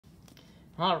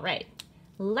All right,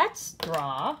 let's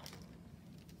draw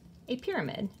a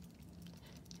pyramid.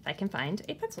 If I can find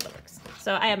a pencil that works.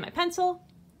 So I have my pencil.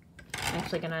 I'm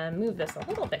actually gonna move this a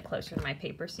little bit closer to my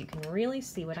paper so you can really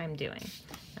see what I'm doing.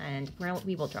 And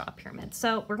we will draw a pyramid.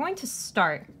 So we're going to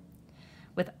start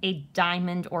with a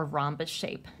diamond or rhombus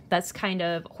shape. That's kind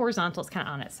of horizontal, it's kind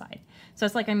of on its side. So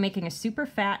it's like I'm making a super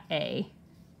fat A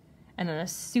and then a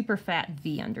super fat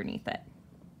V underneath it.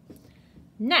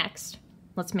 Next,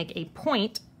 let's make a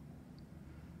point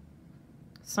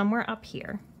somewhere up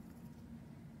here.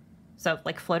 So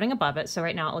like floating above it. So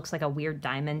right now it looks like a weird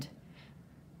diamond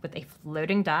with a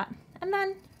floating dot. And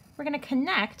then we're gonna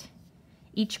connect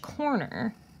each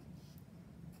corner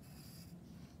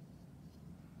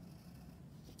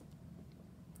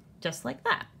just like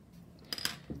that.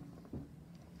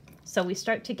 So we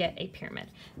start to get a pyramid.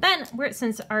 Then,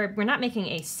 since we're not making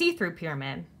a see-through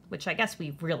pyramid, which I guess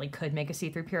we really could make a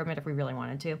see-through pyramid if we really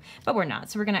wanted to, but we're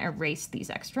not. So we're gonna erase these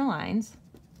extra lines.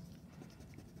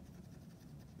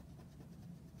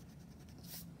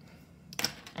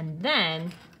 And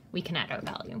then we can add our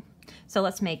value. So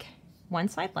let's make one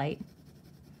side light.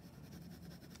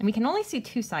 And we can only see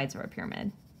two sides of our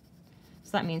pyramid.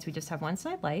 So that means we just have one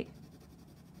side light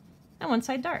and one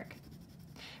side dark.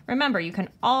 Remember, you can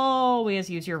always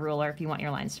use your ruler if you want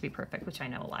your lines to be perfect, which I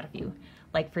know a lot of you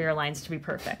like for your lines to be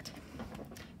perfect.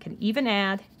 Can even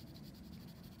add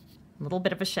a little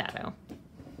bit of a shadow.